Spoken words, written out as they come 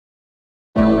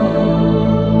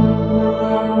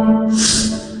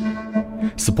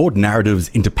Support Narrative's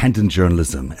independent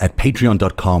journalism at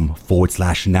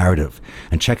patreon.com/narrative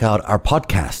and check out our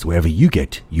podcast wherever you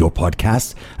get your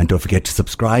podcasts. And don't forget to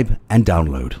subscribe and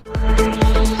download.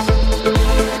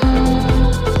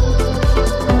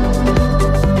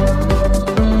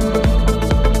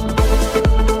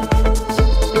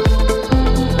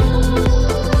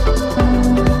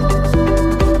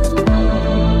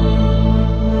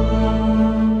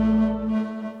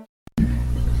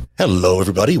 Hello,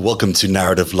 everybody. Welcome to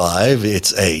Narrative Live.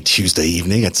 It's a Tuesday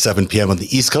evening at 7 p.m. on the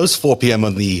East Coast, 4 p.m.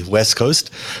 on the West Coast.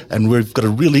 And we've got a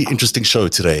really interesting show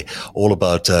today, all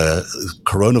about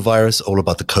coronavirus, all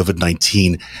about the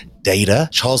COVID-19 data.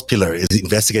 Charles Piller is an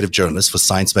investigative journalist for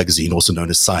Science Magazine, also known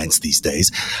as Science these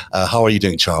days. How are you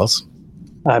doing, Charles?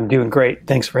 I'm doing great.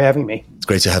 Thanks for having me. It's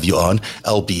great to have you on.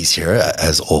 LB's here,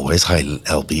 as always. Hi,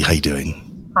 LB. How you doing?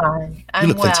 Hi, you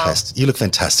look fantastic. You look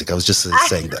fantastic. I was just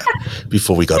saying that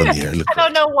before we got on the air. I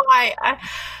don't know why.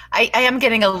 I am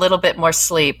getting a little bit more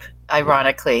sleep,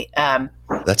 ironically.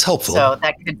 That's helpful. So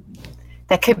that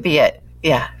could be it.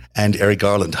 Yeah. And Eric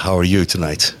Garland, how are you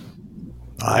tonight?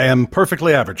 I am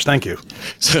perfectly average. Thank you.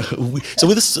 So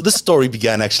this story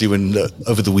began actually when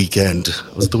over the weekend.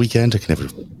 Was it the weekend? I can never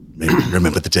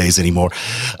remember the days anymore.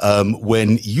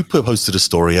 When you posted a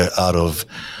story out of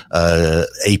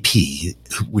AP,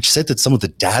 which said that some of the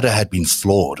data had been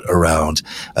flawed around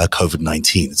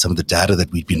COVID-19. Some of the data that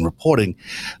we'd been reporting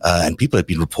and people had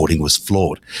been reporting was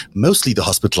flawed, mostly the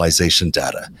hospitalization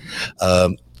data.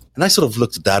 And I sort of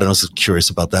looked at that and I was curious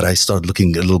about that. I started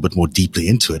looking a little bit more deeply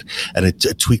into it, and it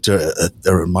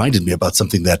reminded me about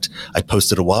something that I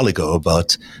posted a while ago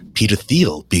about Peter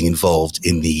Thiel being involved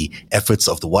in the efforts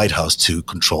of the White House to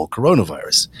control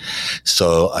coronavirus.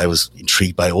 So I was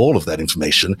intrigued by all of that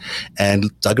information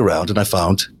and dug around, and I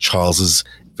found Charles's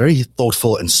very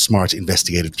thoughtful and smart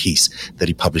investigative piece that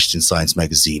he published in Science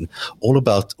Magazine, all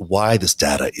about why this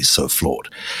data is so flawed.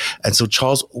 And so,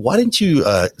 Charles, why don't you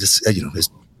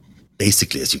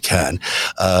basically as you can,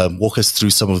 walk us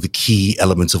through some of the key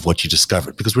elements of what you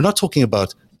discovered, because we're not talking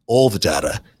about all the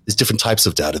data. There's different types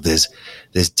of data. There's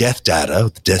death data,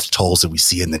 the death tolls that we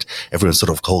see and that everyone sort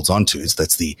of holds on to.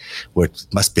 Where it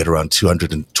must be at around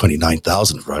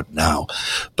 229,000 right now.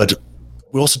 But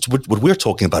what we're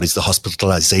talking about is the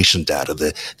hospitalization data,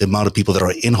 the amount of people that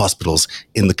are in hospitals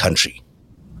in the country.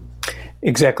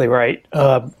 Exactly right.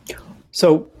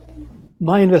 So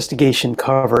my investigation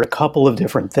covered a couple of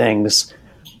different things,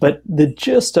 but the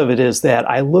gist of it is that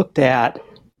I looked at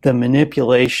the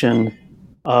manipulation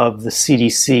of the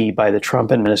CDC by the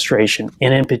Trump administration,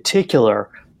 and in particular,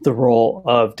 the role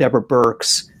of Deborah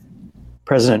Birx,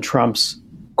 President Trump's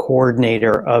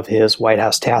coordinator of his White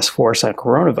House task force on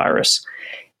coronavirus.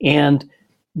 And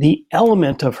the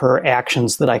element of her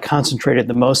actions that I concentrated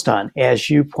the most on, as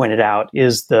you pointed out,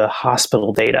 is the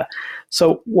hospital data.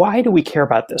 So why do we care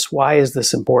about this? Why is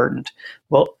this important?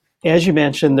 Well, as you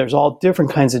mentioned, there's all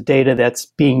different kinds of data that's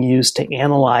being used to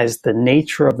analyze the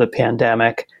nature of the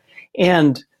pandemic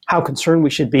and how concerned we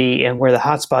should be and where the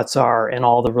hotspots are and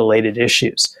all the related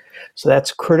issues. So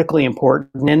that's critically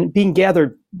important and being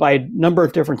gathered by a number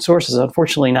of different sources,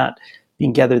 unfortunately not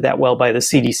being gathered that well by the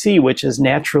CDC, which is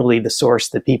naturally the source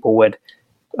that people would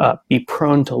be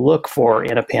prone to look for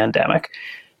in a pandemic.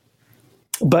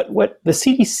 But what the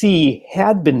CDC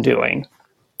had been doing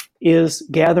is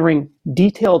gathering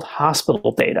detailed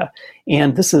hospital data.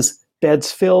 And this is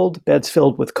beds filled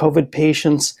with COVID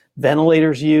patients,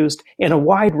 ventilators used, and a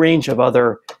wide range of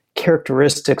other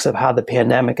characteristics of how the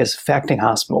pandemic is affecting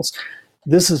hospitals.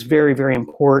 This is very, very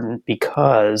important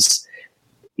because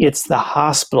it's the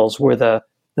hospitals where the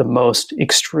most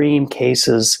extreme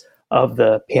cases of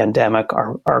the pandemic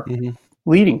are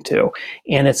leading to.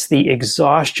 And it's the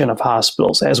exhaustion of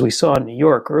hospitals, as we saw in New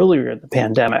York earlier in the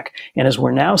pandemic, and as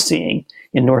we're now seeing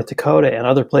in North Dakota and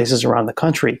other places around the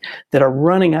country that are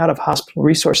running out of hospital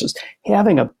resources.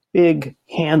 Having a big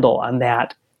handle on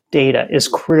that data is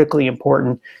critically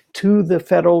important to the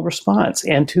federal response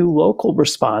and to local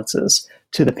responses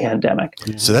to the pandemic.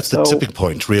 So that's the tipping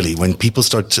point, really. When people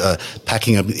start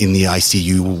packing up in the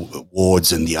ICU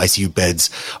wards and the ICU beds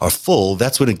are full,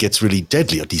 that's when it gets really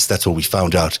deadly. At least that's what we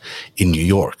found out in New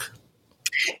York.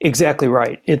 Exactly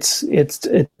right. It's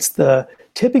the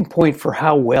tipping point for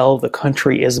how well the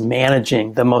country is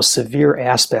managing the most severe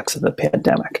aspects of the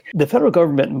pandemic. The federal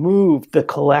government moved the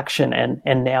collection and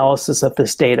analysis of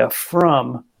this data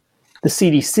from the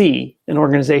CDC, an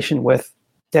organization with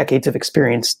decades of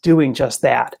experience doing just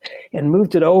that, and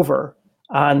moved it over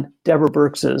on Deborah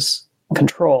Birx's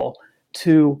control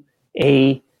to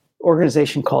a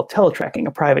organization called Teletracking,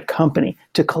 a private company,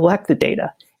 to collect the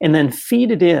data and then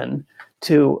feed it in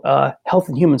to a Health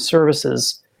and Human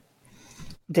Services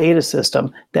data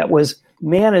system that was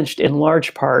managed in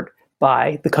large part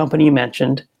by the company you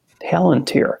mentioned,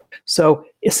 Palantir. So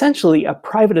essentially a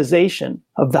privatization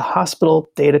of the hospital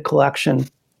data collection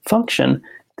function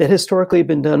that historically had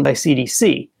been done by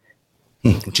CDC.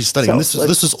 Which is stunning. So, and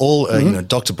this is all,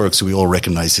 Dr. Birx, who we all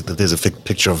recognize, that there's a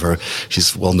picture of her.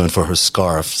 She's well known for her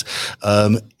scarves.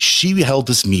 She held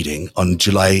this meeting on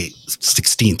July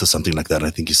 16th or something like that,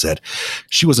 I think you said.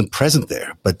 She wasn't present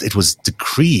there, but it was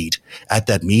decreed at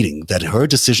that meeting that her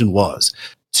decision was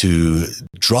to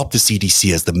drop the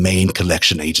CDC as the main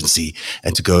collection agency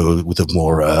and to go with a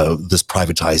more, this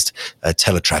privatized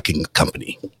teletracking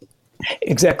company.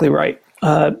 Exactly right.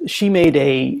 She made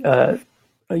a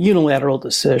unilateral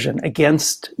decision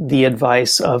against the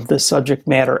advice of the subject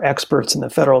matter experts in the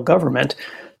federal government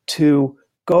to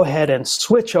go ahead and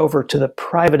switch over to the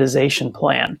privatization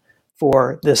plan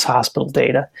for this hospital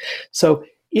data. So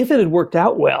if it had worked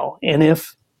out well, and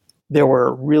if there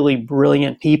were really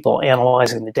brilliant people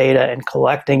analyzing the data and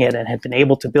collecting it and had been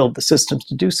able to build the systems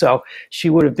to do so, she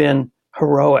would have been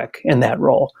heroic in that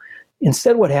role.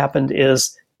 Instead, what happened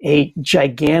is a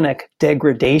gigantic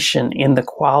degradation in the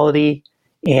quality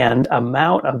and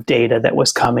amount of data that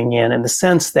was coming in the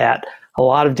sense that a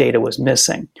lot of data was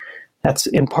missing. That's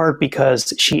in part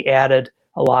because she added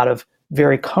a lot of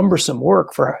very cumbersome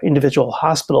work for individual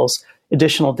hospitals,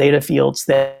 additional data fields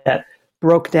that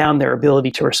broke down their ability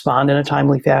to respond in a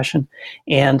timely fashion.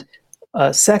 And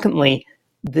secondly,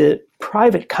 the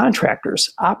private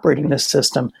contractors operating this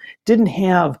system didn't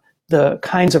have the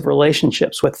kinds of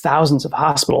relationships with thousands of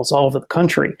hospitals all over the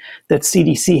country that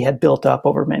CDC had built up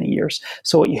over many years.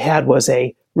 So what you had was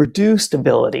a reduced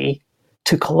ability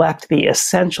to collect the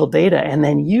essential data and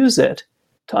then use it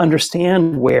to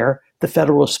understand where the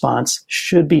federal response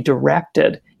should be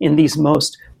directed in these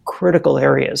most critical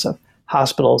areas of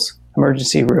hospitals,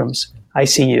 emergency rooms,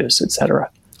 ICUs, et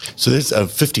cetera. So there's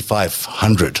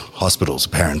 5,500 hospitals,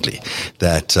 apparently,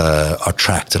 that are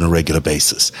tracked on a regular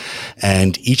basis.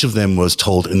 And each of them was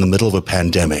told in the middle of a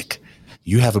pandemic,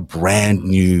 you have a brand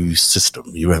new system.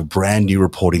 You have a brand new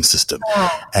reporting system.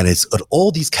 And it's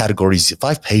all these categories,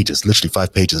 5 pages, literally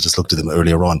 5 pages. I just looked at them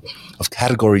earlier on, of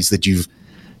categories that you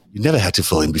never had to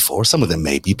fill in before. Some of them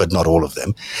maybe, but not all of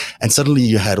them. And suddenly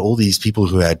you had all these people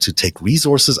who had to take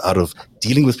resources out of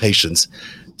dealing with patients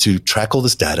to track all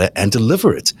this data and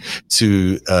deliver it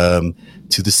to the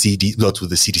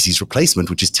CDC's replacement,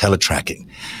 which is teletracking,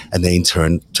 and they in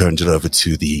turn turned it over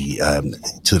to the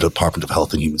Department of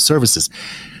Health and Human Services.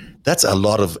 That's a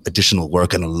lot of additional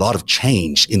work and a lot of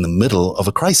change in the middle of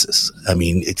a crisis. I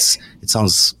mean, it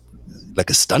sounds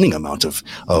like a stunning amount of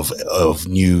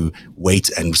new weight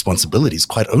and responsibilities,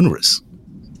 quite onerous.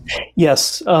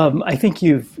 Yes, I think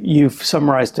you've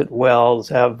summarized it well.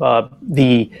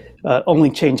 The only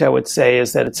change I would say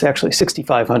is that it's actually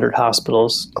 6,500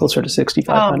 hospitals, closer to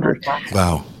 6,500. Oh,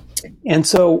 wow. And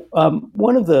so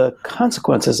one of the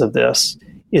consequences of this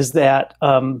is that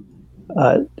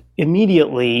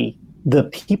immediately the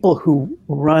people who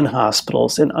run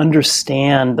hospitals and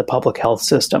understand the public health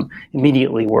system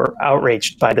immediately were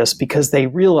outraged by this because they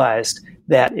realized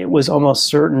that it was almost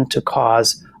certain to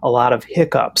cause a lot of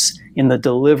hiccups in the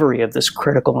delivery of this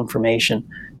critical information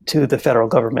to the federal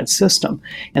government system.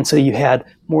 And so you had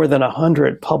more than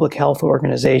 100 public health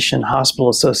organizations, hospital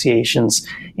associations,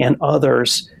 and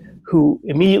others who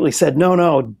immediately said,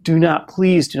 no,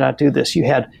 please do not do this. You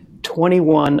had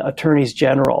 21 attorneys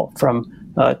general from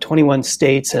 21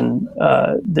 states and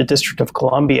the District of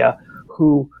Columbia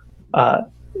who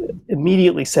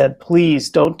immediately said, please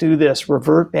don't do this.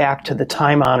 Revert back to the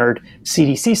time-honored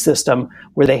CDC system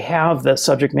where they have the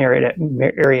subject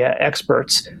area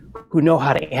experts who know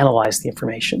how to analyze the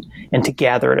information and to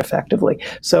gather it effectively.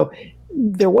 So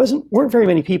there weren't very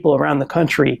many people around the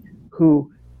country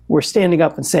who were standing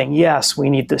up and saying, yes, we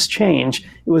need this change.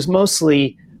 It was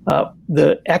mostly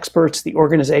the experts, the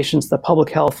organizations, the public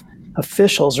health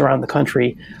officials around the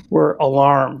country were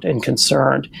alarmed and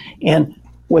concerned. And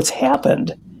what's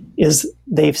happened is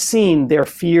they've seen their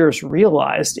fears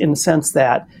realized in the sense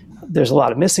that there's a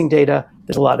lot of missing data,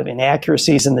 there's a lot of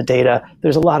inaccuracies in the data,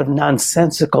 there's a lot of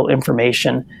nonsensical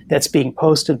information that's being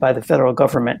posted by the federal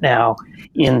government now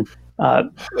in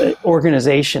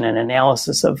organization and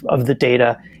analysis of the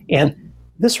data. And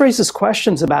this raises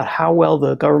questions about how well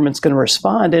the government's going to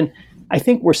respond. And I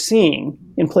think we're seeing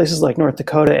in places like North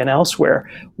Dakota and elsewhere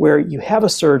where you have a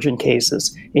surge in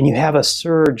cases and you have a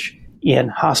surge in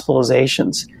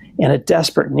hospitalizations and a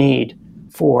desperate need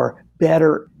for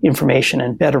better information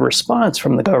and better response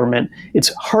from the government. It's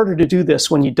harder to do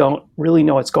this when you don't really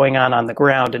know what's going on the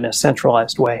ground in a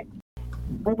centralized way.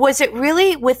 was it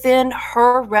really within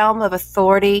her realm of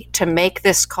authority to make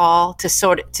this call to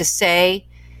say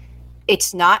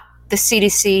it's not the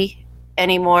CDC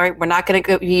anymore? We're not going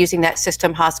to be using that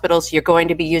system, hospitals. You're going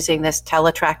to be using this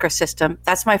teletracker system.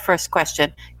 That's my first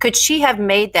question. Could she have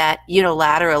made that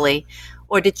unilaterally,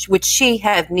 or would she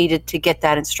have needed to get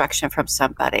that instruction from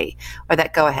somebody or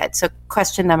that go ahead? So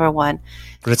question number one.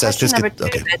 Let's ask this. Question number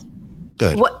two Okay. is, Go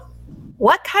ahead.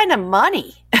 what kind of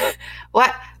money?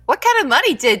 What kind of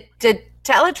money did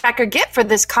Teletracker get for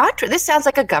this contract? This sounds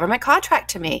like a government contract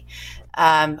to me.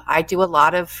 I do a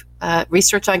lot of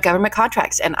research on government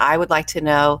contracts, and I would like to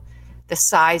know the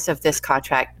size of this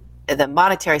contract, the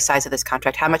monetary size of this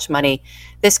contract, how much money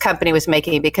this company was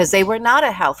making, because they were not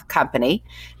a health company.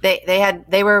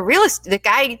 They were a real estate. The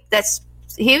guy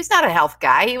he was not a health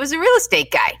guy. He was a real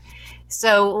estate guy.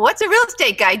 So what's a real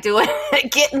estate guy doing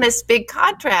getting this big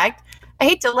contract? I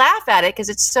hate to laugh at it because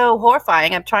it's so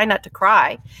horrifying. I'm trying not to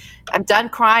cry. I'm done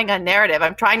crying on narrative.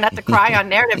 I'm trying not to cry on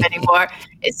narrative anymore.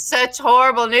 It's such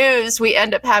horrible news we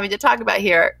end up having to talk about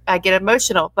here. I get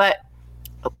emotional. But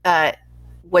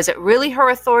was it really her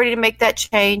authority to make that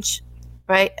change,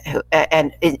 right?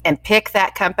 And pick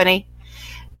that company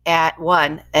at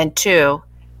one, and two,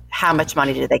 how much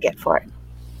money did they get for it?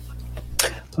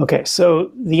 Okay,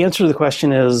 so the answer to the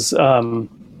question is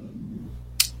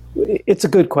it's a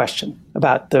good question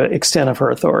about the extent of her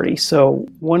authority. So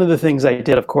one of the things I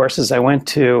did, of course, is I went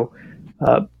to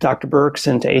Dr. Birx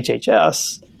and to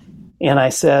HHS, and I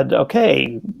said,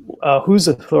 okay, whose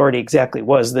authority exactly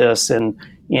was this? And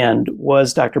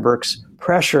was Dr. Birx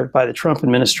pressured by the Trump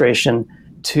administration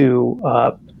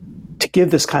to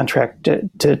give this contract,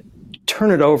 to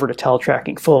turn it over to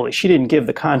teletracking fully? She didn't give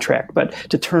the contract, but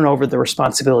to turn over the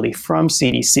responsibility from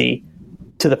CDC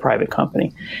to the private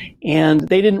company. And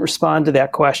they didn't respond to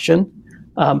that question.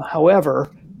 However,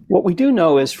 what we do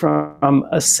know is from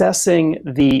assessing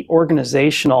the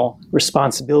organizational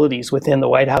responsibilities within the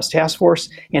White House Task Force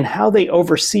and how they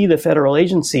oversee the federal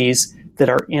agencies that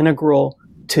are integral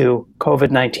to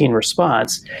COVID-19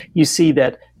 response, you see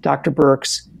that Dr.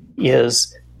 Birx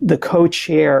is the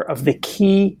co-chair of the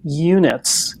key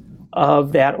units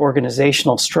of that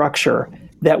organizational structure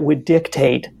that would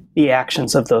dictate the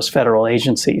actions of those federal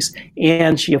agencies.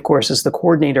 And she, of course, is the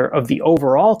coordinator of the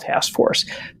overall task force.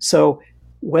 So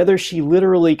whether she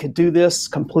literally could do this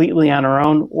completely on her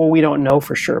own, well, we don't know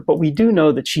for sure. But we do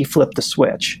know that she flipped the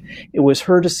switch. It was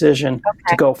her decision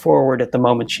to go forward at the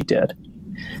moment she did.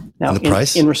 Now,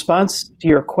 in response to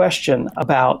your question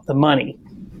about the money,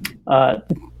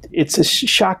 it's a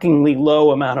shockingly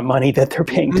low amount of money that they're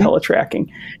paying teletracking.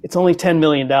 It's only $10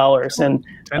 million. And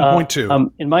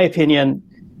 10.2. In my opinion,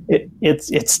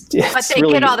 it's but they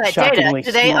really get all that data.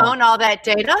 Do they own all that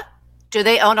data? Do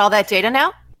they own all that data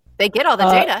now? They get all the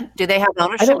data. Do they have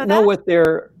ownership of that? I don't know what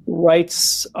their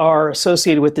rights are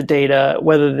associated with the data,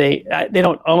 whether they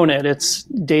don't own it. It's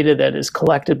data that is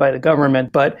collected by the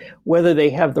government, but whether they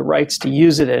have the rights to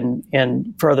use it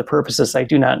and for other purposes, I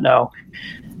do not know.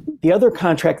 The other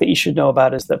contract that you should know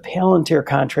about is the Palantir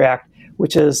contract,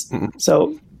 which is,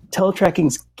 so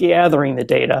teletracking's gathering the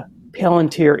data.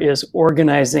 Palantir is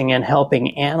organizing and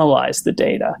helping analyze the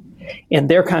data. And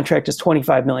their contract is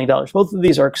 $25 million. Both of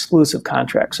these are exclusive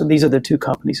contracts. So these are the two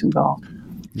companies involved.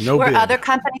 Were other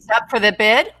companies up for the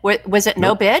bid? Was it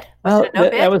no bid? Well,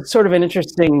 that was sort of an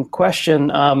interesting question.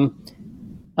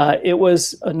 It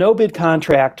was a no bid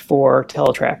contract for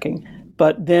teletracking.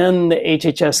 But then the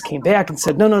HHS came back and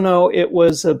said, no, it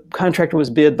was a contract that was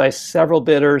bid by several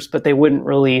bidders, but they wouldn't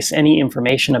release any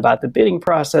information about the bidding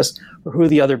process or who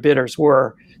the other bidders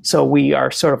were. So we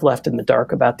are sort of left in the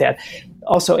dark about that.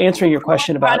 Also, answering your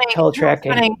question about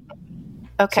teletracking.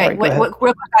 Okay, Sorry, real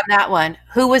quick on that one.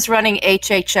 Who was running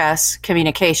HHS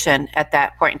communication at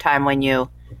that point in time when you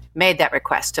made that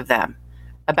request of them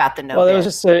about the no bid? Well, it was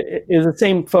just it was the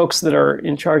same folks that are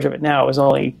in charge of it now. It was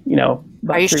only,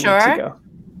 about Are you 3 sure? weeks ago.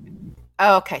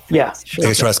 Oh, okay. Yeah, sure.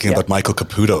 Thanks for asking about Michael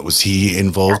Caputo. Was he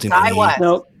involved in any? I was.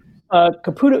 No,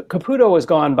 Caputo was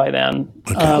gone by then.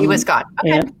 He was gone.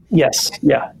 Okay. And yes,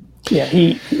 yeah.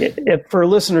 For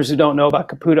listeners who don't know about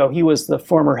Caputo, he was the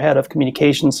former head of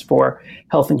communications for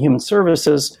Health and Human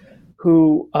Services,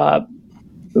 who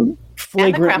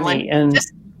flagrantly and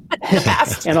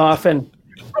often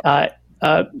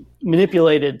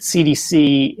manipulated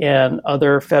CDC and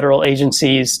other federal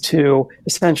agencies to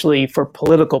essentially for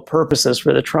political purposes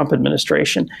for the Trump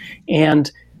administration.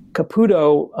 And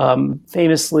Caputo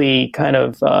famously kind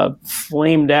of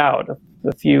flamed out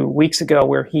a few weeks ago,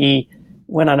 where he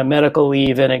went on a medical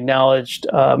leave and acknowledged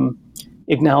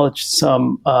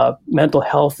some mental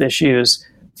health issues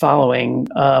following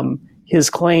his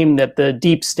claim that the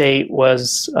deep state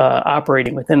was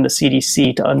operating within the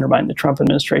CDC to undermine the Trump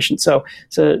administration. So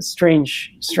it's a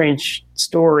strange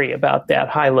story about that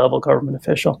high-level government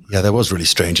official. Yeah, that was really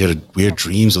strange. He had weird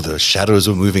dreams of the shadows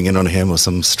were moving in on him or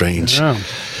some strange. Yeah.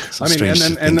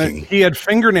 And then he had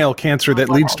fingernail cancer that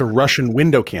leads to Russian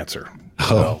window cancer.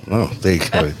 Oh, there you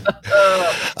go.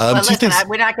 Listen,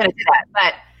 we're not going to do that,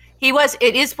 but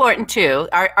it is important too.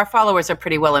 Our followers are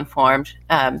pretty well informed,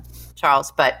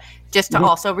 Charles, but just to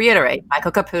also reiterate,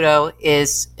 Michael Caputo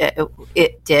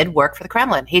did work for the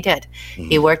Kremlin. He did.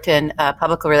 He worked in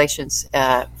public relations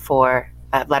for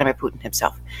Vladimir Putin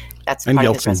himself. That's part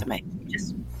of his resume.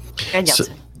 And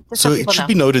Yeltsin. So it should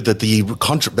be noted that the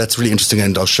contract, that's really interesting,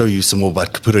 and I'll show you some more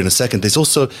about Caputo in a second. There's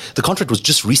also, the contract was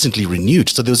just recently renewed.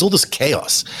 So there was all this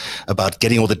chaos about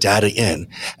getting all the data in.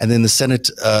 And then the Senate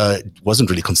wasn't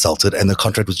really consulted, and the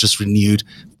contract was just renewed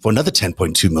for another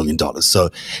 $10.2 million. So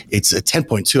it's a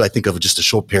 10.2, I think, over just a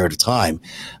short period of time.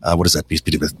 What does that be? It's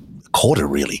been a quarter,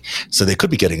 really. So they could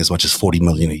be getting as much as $40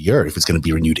 million a year if it's going to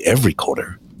be renewed every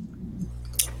quarter.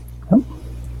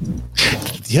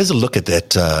 Here's a look at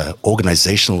that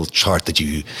organizational chart that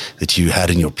you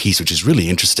had in your piece, which is really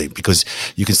interesting because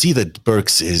you can see that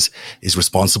Birx is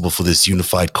responsible for this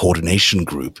unified coordination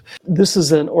group. This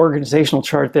is an organizational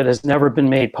chart that has never been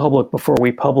made public before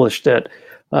we published it.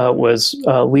 Was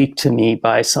leaked to me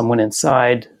by someone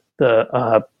inside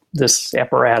this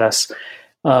apparatus.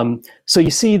 So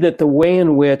you see that the way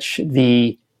in which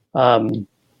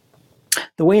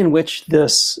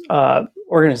this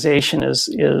organization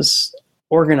is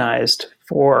organized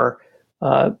for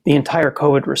the entire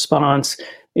COVID response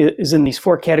is in these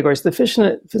four categories. The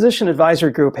physician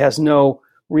advisory group has no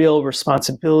real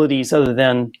responsibilities other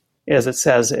than, as it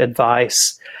says,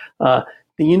 advice. The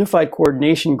unified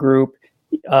coordination group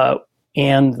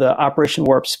and the Operation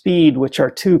Warp Speed, which are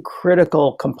two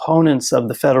critical components of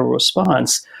the federal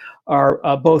response,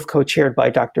 are both co-chaired by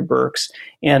Dr. Birx.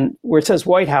 And where it says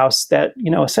White House, that,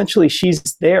 essentially she's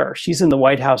there. She's in the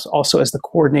White House also as the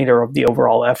coordinator of the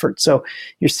overall effort. So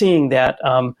you're seeing that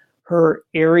her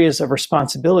areas of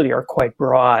responsibility are quite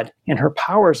broad and her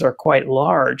powers are quite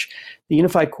large. The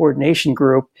Unified Coordination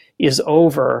Group is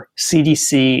over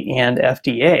CDC and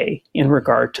FDA in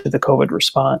regard to the COVID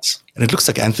response. And it looks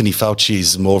like Anthony Fauci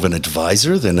is more of an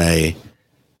advisor than a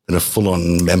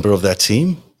full-on member of that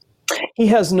team. He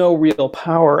has no real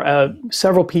power.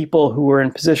 Several people who were in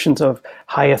positions of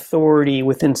high authority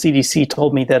within CDC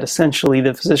told me that essentially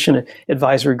the physician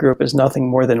advisory group is nothing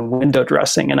more than window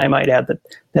dressing. And I might add that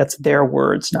that's their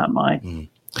words, not mine.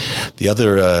 The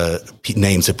other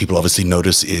names that people obviously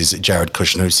notice is Jared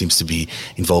Kushner, who seems to be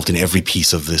involved in every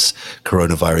piece of this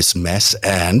coronavirus mess,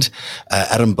 and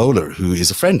Adam Boehler, who is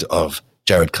a friend of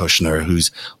Jared Kushner,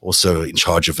 who's also in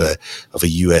charge of a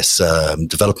U.S.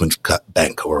 development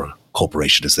bank or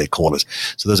corporation, as they call it.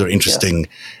 So those are interesting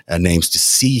names to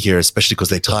see here, especially because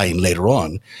they tie in later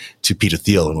on to Peter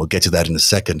Thiel, and we'll get to that in a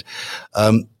second.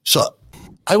 So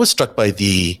I was struck by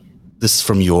this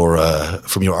from your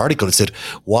article. It said,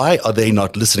 why are they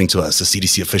not listening to us? A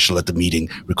CDC official at the meeting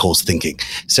recalls thinking.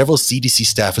 Several CDC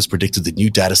staffers predicted the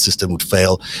new data system would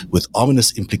fail with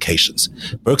ominous implications.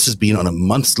 Birx has been on a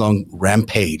months-long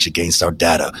rampage against our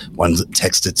data, one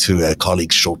texted to a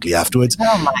colleague shortly afterwards.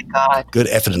 Oh my God. Good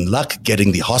effort and luck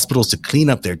getting the hospitals to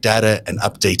clean up their data and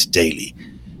update daily.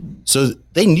 So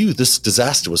they knew this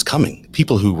disaster was coming.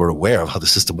 People who were aware of how the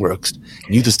system works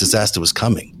knew this disaster was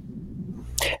coming.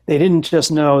 They didn't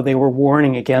just know, they were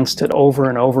warning against it over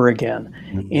and over again.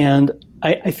 Mm-hmm. And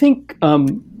I think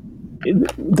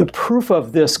the proof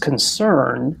of this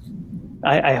concern,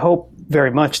 I hope very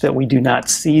much that we do not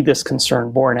see this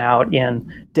concern borne out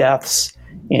in deaths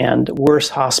and worse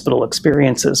hospital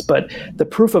experiences, but the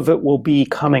proof of it will be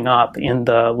coming up in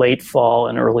the late fall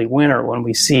and early winter when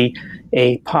we see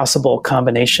a possible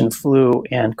combination flu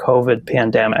and COVID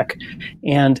pandemic.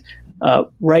 And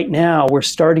right now, we're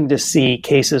starting to see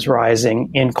cases rising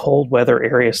in cold weather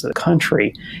areas of the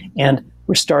country, and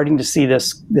we're starting to see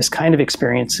this kind of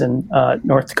experience in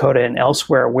North Dakota and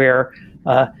elsewhere, where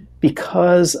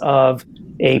because of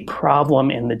a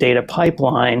problem in the data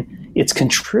pipeline, it's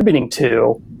contributing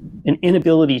to an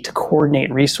inability to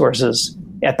coordinate resources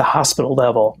at the hospital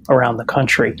level around the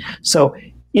country. So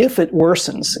if it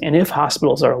worsens, and if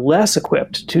hospitals are less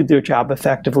equipped to do their job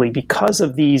effectively because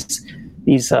of these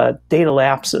data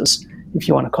lapses, if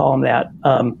you want to call them that,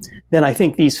 then I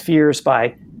think these fears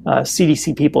by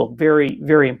CDC people, very,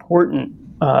 very important,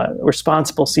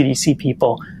 responsible CDC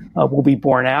people, will be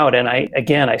borne out. And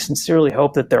I sincerely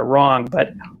hope that they're wrong,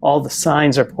 but all the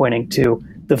signs are pointing to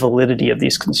the validity of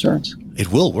these concerns.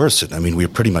 It will worsen. I mean, we're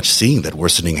pretty much seeing that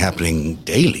worsening happening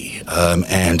daily.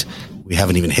 And we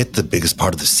haven't even hit the biggest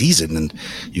part of the season, and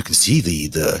you can see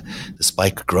the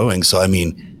spike growing. So, I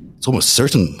mean, it's almost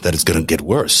certain that it's going to get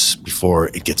worse before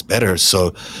it gets better.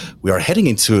 So we are heading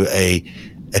into a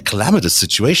calamitous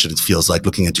situation, it feels like,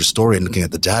 looking at your story and looking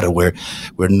at the data, where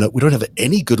we don't have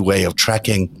any good way of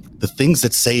tracking the things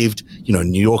that saved,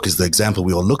 New York is the example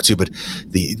we all look to, but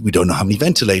we don't know how many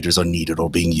ventilators are needed or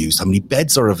being used, how many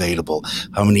beds are available,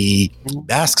 how many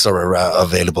masks are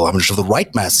available, how much of the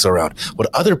right masks are out, what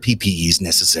other PPE is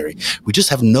necessary. We just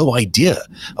have no idea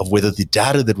of whether the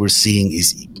data that we're seeing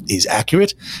is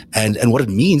accurate, and what it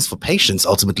means for patients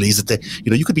ultimately is that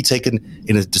you could be taken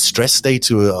in a distressed state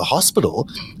to a hospital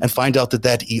and find out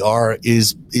that ER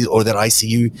is or that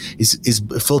ICU is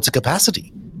full to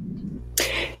capacity.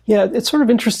 Yeah, it's sort of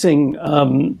interesting.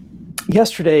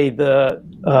 Yesterday, the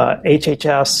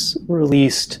HHS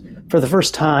released for the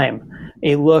first time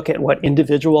a look at what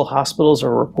individual hospitals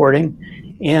are reporting.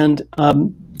 And,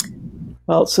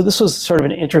 so this was sort of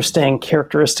an interesting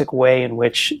characteristic way in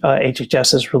which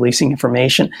HHS is releasing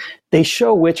information. They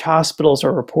show which hospitals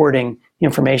are reporting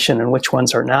information and which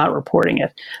ones are not reporting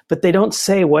it, but they don't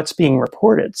say what's being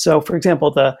reported. So, for example,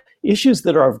 the issues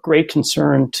that are of great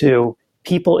concern to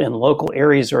people in local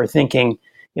areas who are thinking,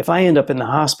 if I end up in the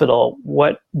hospital,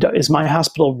 is my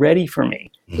hospital ready for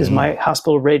me? Mm-hmm. Is my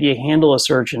hospital ready to handle a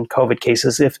surge in COVID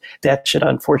cases if that should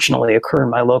unfortunately occur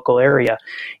in my local area?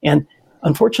 And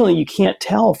unfortunately, you can't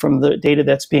tell from the data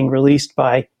that's being released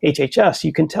by HHS.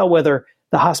 You can tell whether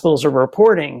the hospitals are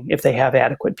reporting if they have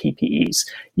adequate PPEs.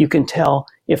 You can tell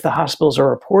if the hospitals are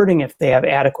reporting if they have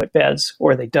adequate beds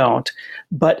or they don't.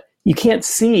 But you can't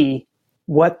see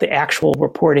what the actual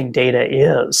reporting data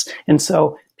is. And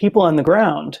so people on the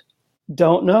ground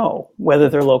don't know whether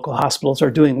their local hospitals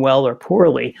are doing well or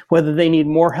poorly, whether they need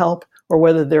more help or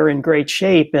whether they're in great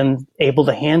shape and able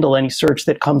to handle any surge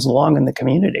that comes along in the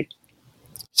community.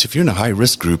 So if you're in a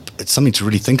high-risk group, it's something to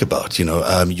really think about.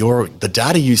 The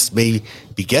data you may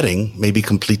be getting may be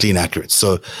completely inaccurate.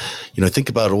 So, think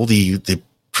about all the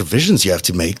provisions you have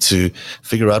to make to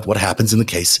figure out what happens in the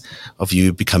case of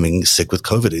you becoming sick with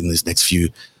COVID in these next few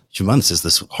months as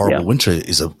this horrible winter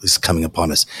is coming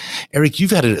upon us. Eric,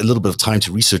 you've had a little bit of time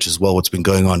to research as well what's been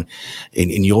going on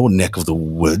in your neck of the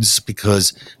woods,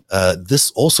 because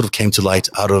this all sort of came to light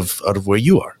out of where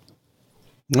you are.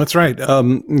 That's right.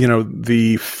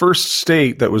 The first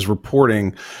state that was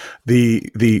reporting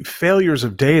the failures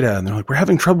of data, and they're like, we're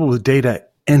having trouble with data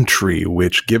entry,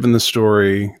 which, given the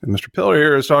story that Mr. Pillar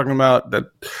here is talking about, that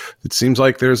it seems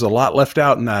like there's a lot left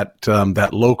out in that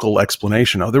local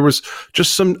explanation. There was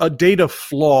just a data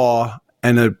flaw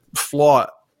and a flaw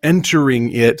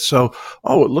entering it. So,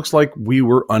 it looks like we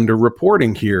were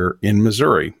underreporting here in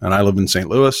Missouri. And I live in St.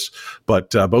 Louis, but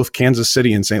both Kansas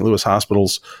City and St. Louis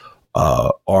hospitals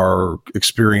are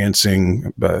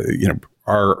experiencing,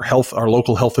 our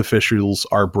local health officials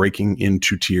are breaking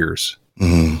into tears.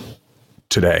 Mm-hmm.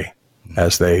 Today,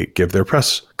 as they give their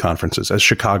press conferences, as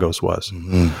Chicago's was.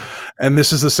 Mm-hmm. And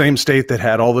this is the same state that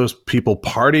had all those people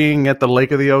partying at the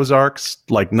Lake of the Ozarks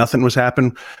like nothing was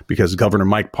happening, because Governor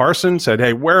Mike Parson said,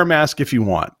 hey, wear a mask if you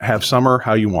want, have summer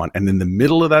how you want. And in the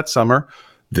middle of that summer,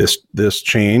 this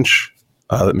change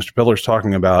that Mr. Pillar's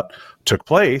talking about took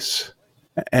place,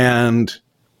 and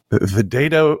the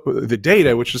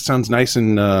data, which just sounds nice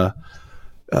and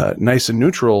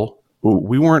neutral,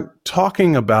 we weren't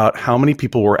talking about how many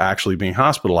people were actually being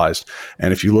hospitalized.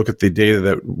 And if you look at the data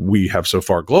that we have so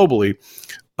far globally,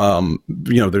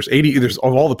 there's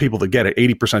of all the people that get it,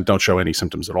 80% don't show any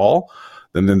symptoms at all.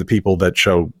 Then the people that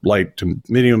show light to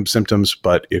medium symptoms.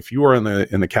 But if you are in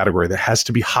the category that has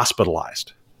to be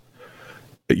hospitalized,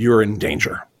 you're in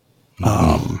danger.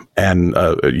 Mm-hmm. And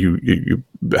you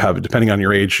have, depending on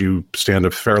your age, you stand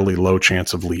a fairly low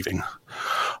chance of leaving.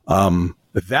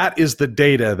 That is the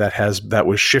data that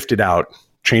was shifted out,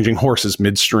 changing horses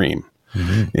midstream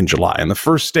in July. And the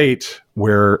first state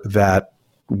where that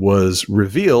was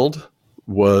revealed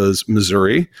was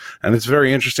Missouri. And it's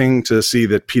very interesting to see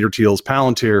that Peter Thiel's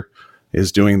Palantir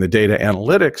is doing the data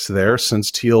analytics there, since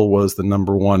Thiel was the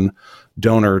number one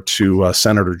donor to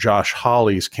Senator Josh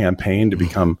Hawley's campaign to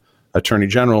become Attorney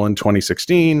General in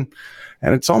 2016.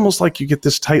 And it's almost like you get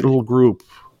this tight little group,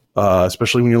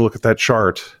 especially when you look at that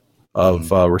chart of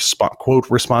quote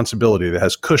responsibility that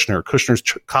has Kushner's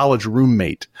college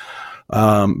roommate,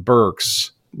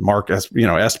 Birx, Mark,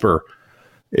 Esper.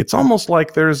 It's almost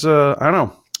like there's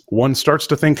one starts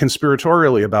to think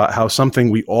conspiratorially about how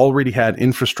something we already had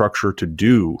infrastructure to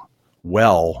do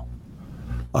well,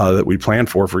 that we planned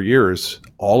for years,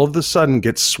 all of a sudden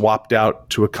gets swapped out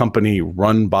to a company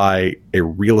run by a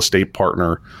real estate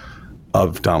partner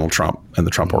of Donald Trump and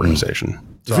the Trump organization.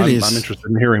 So I'm interested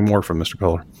in hearing more from Mr.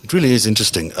 Pillar. It really is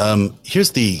interesting.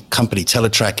 Here's the company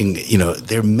Teletracking. You know,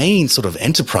 their main sort of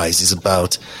enterprise is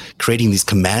about creating these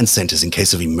command centers in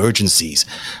case of emergencies.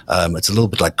 It's a little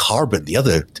bit like Carbon, the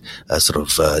other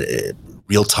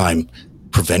real-time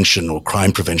prevention or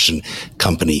crime prevention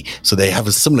company. So they have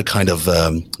a similar kind of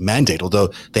mandate, although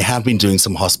they have been doing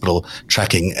some hospital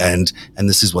tracking, and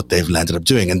this is what they've landed up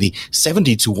doing. And the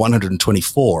 70 to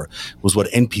 124 was what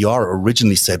NPR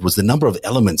originally said was the number of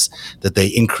elements that they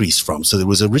increased from. So there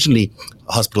was originally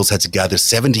hospitals had to gather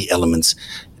 70 elements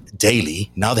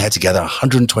daily. Now they had to gather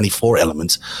 124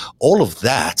 elements. All of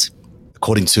that,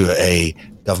 according to a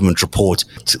government report,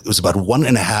 it was about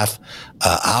 1.5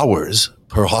 hours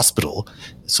per hospital.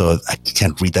 So I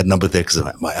can't read that number there because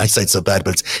my eyesight's so bad,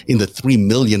 but it's in the 3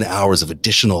 million hours of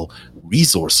additional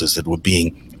resources that were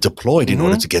being deployed in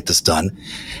order to get this done.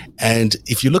 And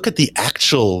if you look at the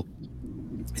actual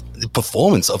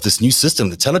performance of this new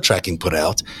system that Teletracking put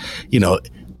out, you know,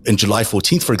 in July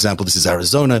 14th, for example, this is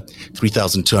Arizona,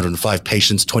 3,205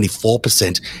 patients,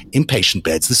 24% inpatient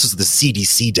beds. This is the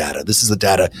CDC data. This is the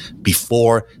data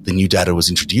before the new data was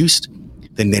introduced.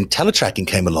 Then Teletracking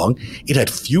came along. It had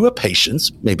fewer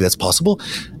patients. Maybe that's possible.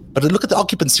 But look at the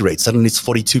occupancy rate. Suddenly it's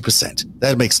 42%.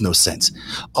 That makes no sense.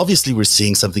 Obviously, we're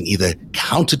seeing something either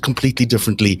counted completely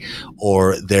differently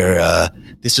or there's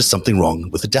just something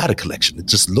wrong with the data collection. It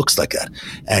just looks like that.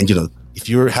 And, you know, if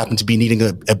you happen to be needing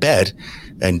a bed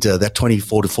and that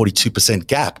 24 to 42%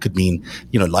 gap could mean,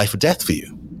 you know, life or death for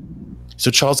you.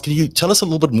 So, Charles, can you tell us a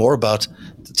little bit more about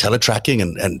Teletracking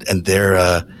and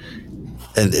their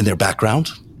and their background?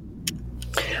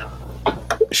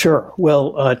 Sure.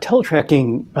 Well,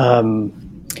 Teletracking,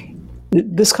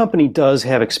 this company does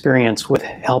have experience with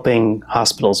helping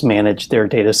hospitals manage their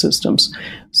data systems.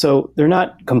 So they're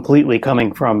not completely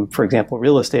coming from, for example,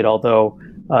 real estate, although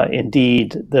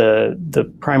indeed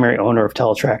the primary owner of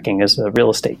Teletracking is a real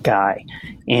estate guy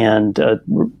and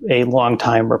a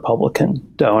longtime Republican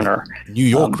donor. New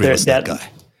York real estate guy.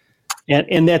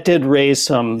 And that did raise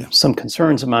some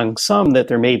concerns among some that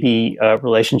there may be a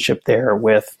relationship there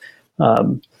with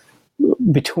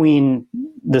between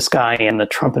this guy and the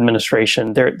Trump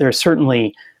administration. There's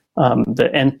certainly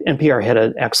NPR had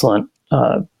an excellent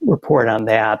report on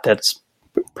that. That's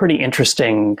pretty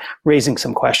interesting, raising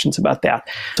some questions about that.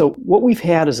 So what we've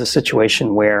had is a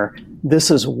situation where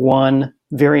this is one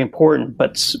very important,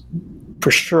 but for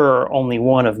sure only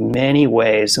one of many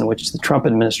ways in which the Trump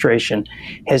administration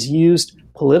has used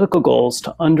political goals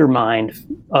to undermine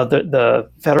the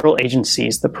federal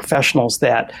agencies, the professionals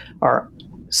that are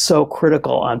so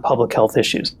critical on public health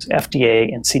issues,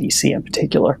 FDA and CDC in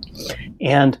particular.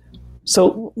 And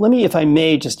so let me, if I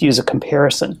may, just use a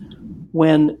comparison.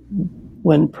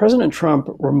 When President Trump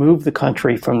removed the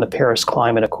country from the Paris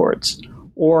Climate Accords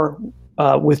or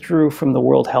withdrew from the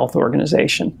World Health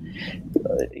Organization,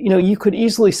 you could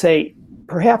easily say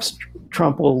perhaps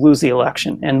Trump will lose the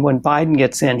election. And when Biden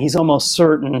gets in, he's almost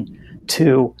certain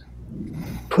to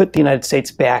put the United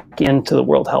States back into the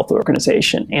World Health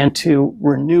Organization and to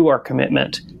renew our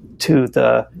commitment to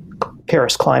the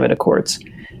Paris Climate Accords.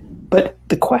 But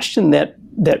the question that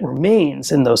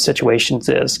remains in those situations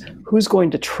is who's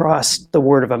going to trust the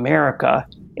word of America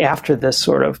after this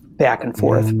sort of back and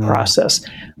forth process?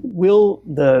 Will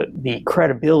the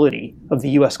credibility of the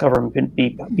U.S. government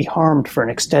be harmed for an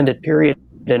extended period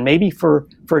and maybe for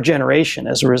a generation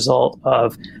as a result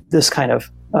of this kind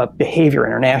of behavior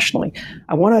internationally?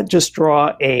 I want to just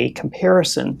draw a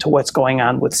comparison to what's going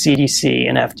on with CDC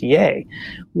and FDA.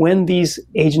 When these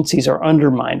agencies are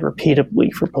undermined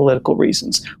repeatedly for political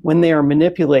reasons, when they are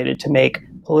manipulated to make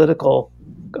political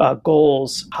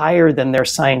goals higher than their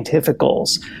scientific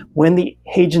goals, when the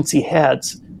agency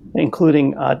heads,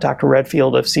 including Dr.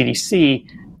 Redfield of CDC,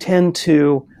 tend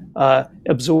to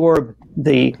absorb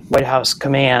the White House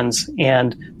commands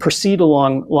and proceed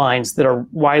along lines that are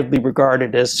widely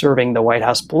regarded as serving the White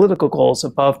House political goals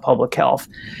above public health.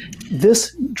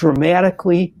 This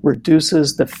dramatically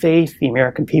reduces the faith the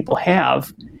American people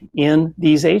have in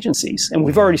these agencies. And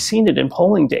we've already seen it in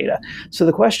polling data. So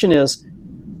the question is,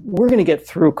 we're going to get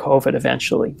through COVID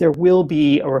eventually. There will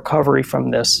be a recovery from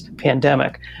this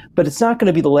pandemic, but it's not going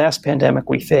to be the last pandemic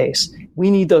we face.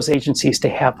 We need those agencies to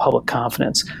have public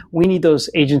confidence. We need those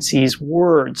agencies'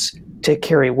 words to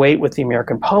carry weight with the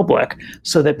American public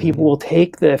so that people will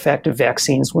take the effective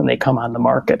vaccines when they come on the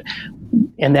market.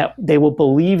 and that they will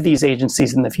believe these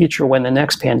agencies in the future when the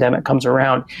next pandemic comes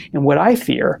around. And what I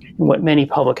fear, and what many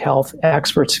public health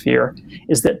experts fear,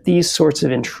 is that these sorts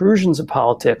of intrusions of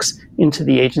politics into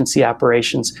the agency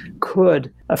operations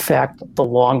could affect the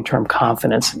long-term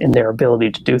confidence in their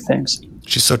ability to do things.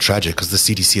 Which is so tragic because the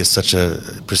CDC has such a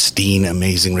pristine,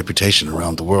 amazing reputation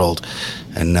around the world,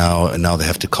 and now they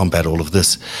have to combat all of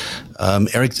this.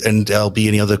 Eric and LB,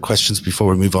 any other questions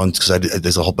before we move on? Because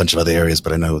there's a whole bunch of other areas,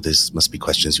 but I know there must be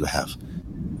questions you have.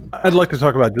 I'd like to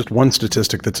talk about just one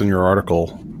statistic that's in your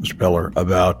article, Mr. Peller,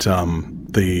 about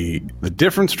the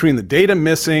difference between the data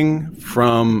missing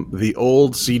from the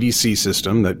old CDC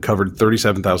system that covered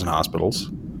 37,000 hospitals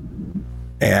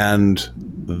and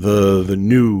the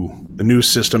new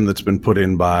system that's been put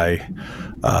in by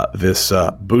this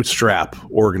bootstrap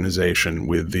organization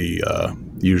with the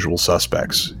usual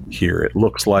suspects here. It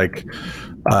looks like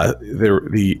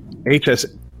the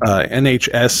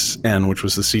NHSN, which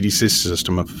was the CDC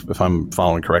system, if I'm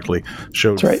following correctly,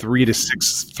 showed 3 to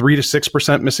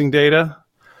 6% missing data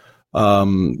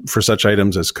for such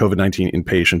items as COVID-19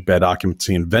 inpatient bed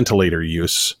occupancy and ventilator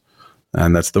use,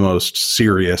 and that's the most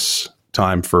serious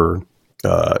time for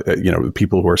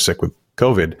people who are sick with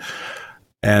COVID.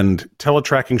 And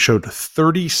teletracking showed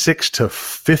 36 to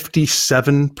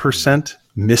 57%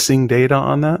 missing data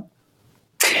on that.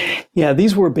 Yeah,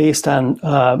 these were based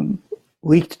on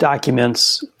leaked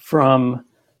documents from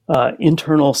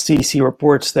internal CDC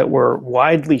reports that were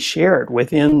widely shared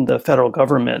within the federal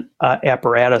government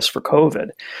apparatus for COVID.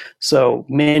 So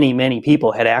many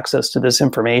people had access to this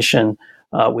information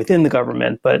within the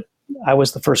government, but I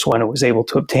was the first one who was able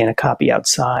to obtain a copy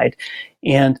outside.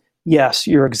 And yes,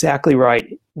 you're exactly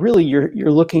right. Really,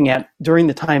 you're looking at during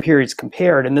the time periods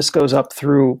compared, and this goes up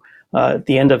through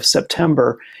the end of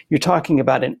September, you're talking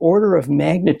about an order of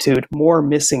magnitude more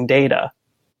missing data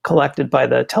collected by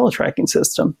the teletracking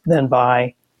system than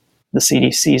by the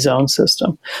CDC's own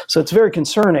system. So it's very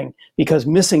concerning because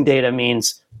missing data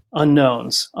means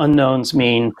unknowns. Unknowns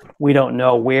mean we don't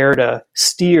know where to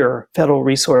steer federal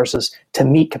resources to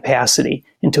meet capacity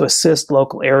and to assist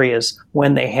local areas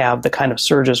when they have the kind of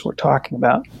surges we're talking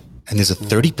about. And there's a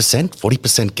 30%,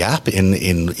 40% gap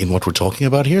in what we're talking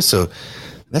about here. So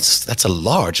that's a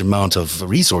large amount of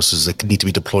resources that need to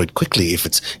be deployed quickly if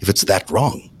it's that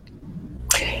wrong.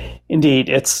 Indeed,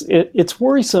 it's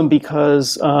worrisome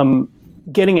because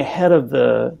getting ahead of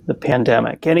the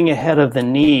pandemic, getting ahead of the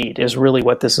need is really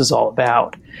what this is all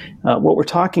about. What we're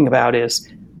talking about is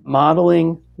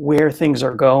modeling where things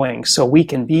are going so we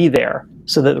can be there,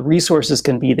 so that the resources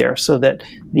can be there, so that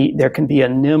there can be a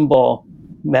nimble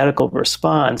medical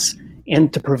response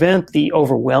and to prevent the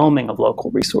overwhelming of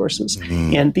local resources.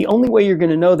 Mm-hmm. And the only way you're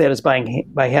going to know that is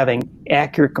by having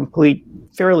accurate,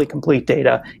 fairly complete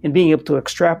data and being able to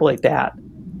extrapolate that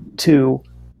to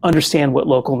understand what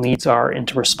local needs are and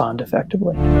to respond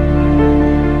effectively.